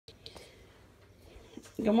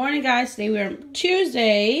Good morning, guys. Today we are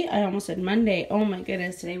Tuesday. I almost said Monday. Oh my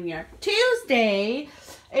goodness. Today we are Tuesday,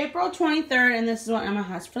 April 23rd, and this is what Emma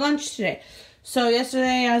has for lunch today. So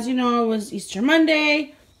yesterday, as you know, was Easter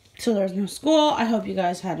Monday, so there was no school. I hope you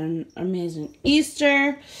guys had an amazing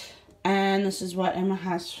Easter, and this is what Emma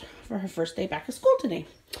has for her first day back at school today.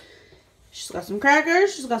 She's got some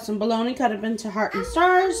crackers. She's got some bologna cut up into heart and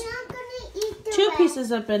stars. I'm not gonna eat the 2 rest.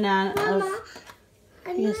 pieces of banana. Mama,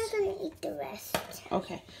 I'm Yes. not gonna eat the rest.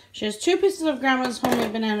 Okay. She has 2 pieces of Grandma's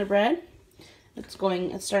homemade banana bread. It's starting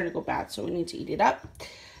to go bad, so we need to eat it up.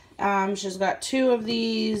 She's got 2 of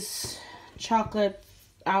these chocolate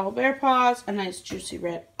owl bear paws, a nice juicy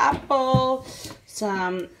red apple,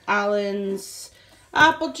 some Allen's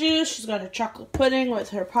apple juice. She's got her chocolate pudding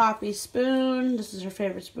with her poppy spoon. This is her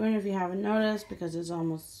favorite spoon if you haven't noticed, because it's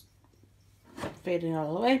almost fading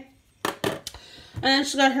all the way. And then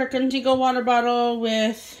she's got her Contigo water bottle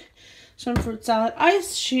with some fruit salad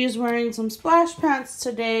ice. She is wearing some splash pants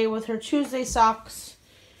today with her Tuesday socks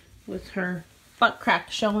with her butt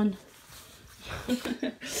crack showing.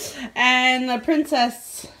 And a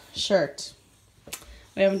princess shirt.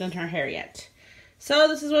 We haven't done her hair yet. So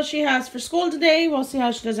this is what she has for school today. We'll see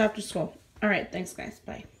how she does after school. Alright, thanks guys.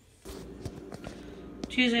 Bye.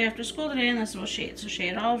 Tuesday after school today, and this is what she ate. So she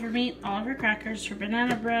ate all of her meat, all of her crackers, her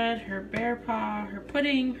banana bread, her bear paw, her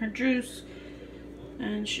pudding, her juice,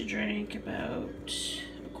 and she drank about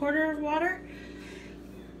a quarter of water.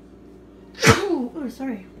 Oh,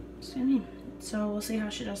 sorry. Excuse me. So we'll see how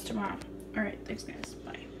she does tomorrow. Alright, thanks guys.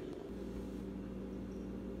 Bye.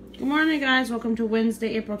 Good morning guys. Welcome to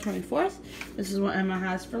Wednesday, April 24th. This is what Emma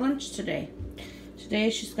has for lunch today. Today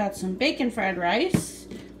she's got some bacon fried rice.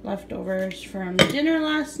 Leftovers from dinner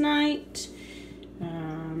last night.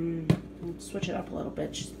 Let's switch it up a little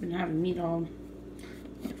bit. She's been having meat all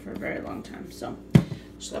for a very long time. So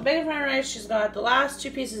she's got bacon fried rice. She's got the last 2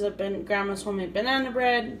 pieces of Grandma's homemade banana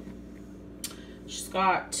bread. She's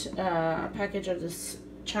got a package of this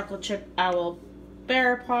chocolate chip owl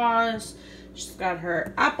bear paws. She's got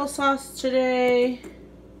her applesauce today.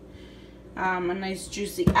 A nice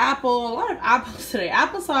juicy apple. A lot of apples today.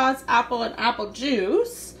 Applesauce, apple, and apple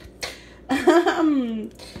juice.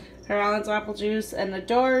 Her Allen's apple juice and her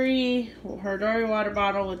Dory water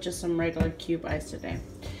bottle with just some regular cube ice today.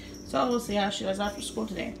 So we'll see how she does after school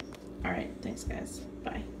today. Alright, thanks guys.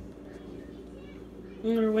 Bye.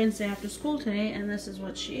 We're Wednesday after school today, and this is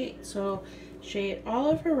what she ate. So she ate all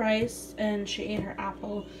of her rice and she ate her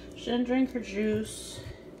apple. She didn't drink her juice.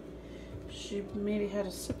 She maybe had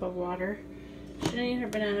a sip of water. She didn't eat her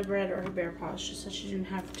banana bread or her bear paws. She said she didn't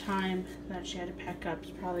have time, that she had to pack up,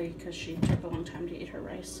 probably because she took a long time to eat her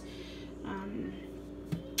rice.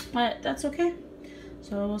 But that's okay.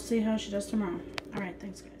 So we'll see how she does tomorrow. Alright,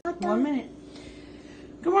 thanks guys. 1 minute.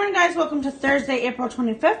 Good morning guys. Welcome to Thursday, April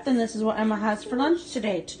 25th, and this is what Emma has for lunch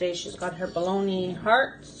today. Today she's got her bologna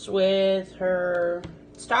hearts with her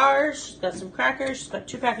stars. She's got some crackers. She's got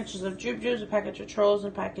 2 packages of Jube Jubes, a package of Trolls,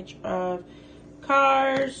 and a package of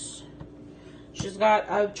Cars. She's got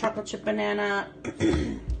a chocolate chip banana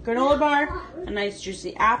granola bar, a nice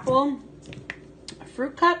juicy apple, a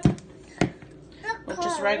fruit cup with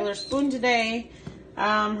just a regular spoon today,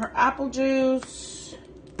 her apple juice,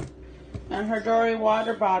 and her Dory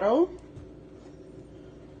water bottle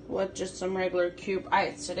with just some regular cube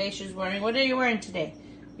ice. Today she's wearing, what are you wearing today?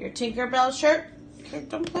 Your Tinkerbell shirt? Okay,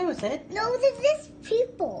 don't play with it. No, there's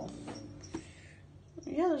people.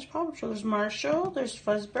 Yeah, there's Paw Patrol. There's Marshall. There's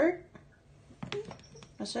Fuzzbert.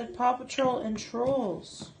 I said Paw Patrol and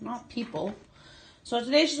Trolls, not people. So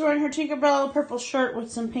today she's wearing her Tinkerbell purple shirt with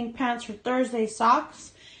some pink pants, her Thursday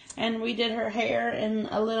socks. And we did her hair in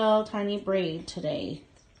a little tiny braid today.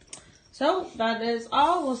 So that is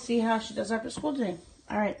all. We'll see how she does after school today.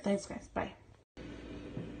 Alright, thanks guys. Bye.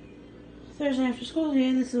 Thursday after school today,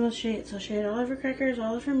 and this is what she ate. So she ate all of her crackers,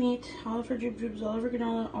 all of her meat, all of her Jube Jubes, all of her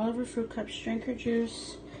granola, all of her fruit cups. She drank her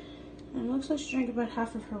juice. And it looks like she drank about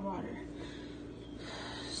half of her water.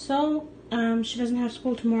 So, she doesn't have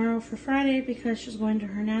school tomorrow for Friday because she's going to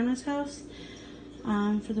her Nana's house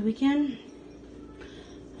for the weekend.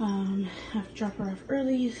 I have to drop her off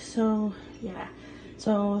early, so yeah.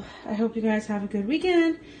 So, I hope you guys have a good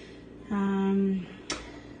weekend.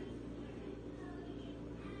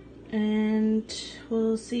 And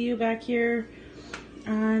we'll see you back here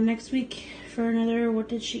next week for another What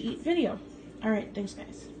Did She Eat video. Alright, thanks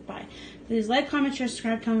guys. Bye. Please like, comment, share,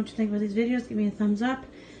 subscribe, tell me what you think about these videos. Give me a thumbs up.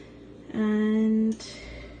 And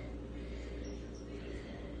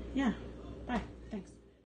yeah.